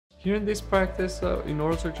Here in this practice, in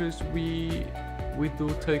oral surgeries, we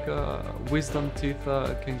do take wisdom teeth,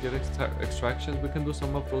 can get extractions. We can do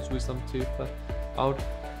some of those wisdom teeth out,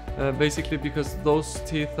 basically because those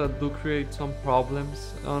teeth do create some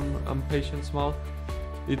problems on patients' mouth.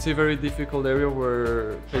 It's a very difficult area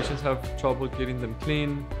where patients have trouble getting them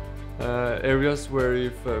clean. Areas where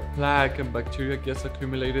if plaque and bacteria gets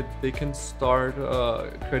accumulated, they can start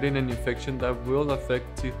creating an infection that will affect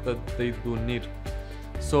teeth that they do need.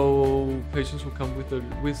 So patients who come with the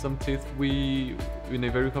wisdom teeth, we, in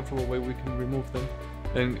a very comfortable way, we can remove them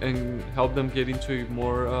and help them get into a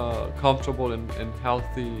more comfortable and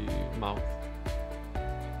healthy mouth.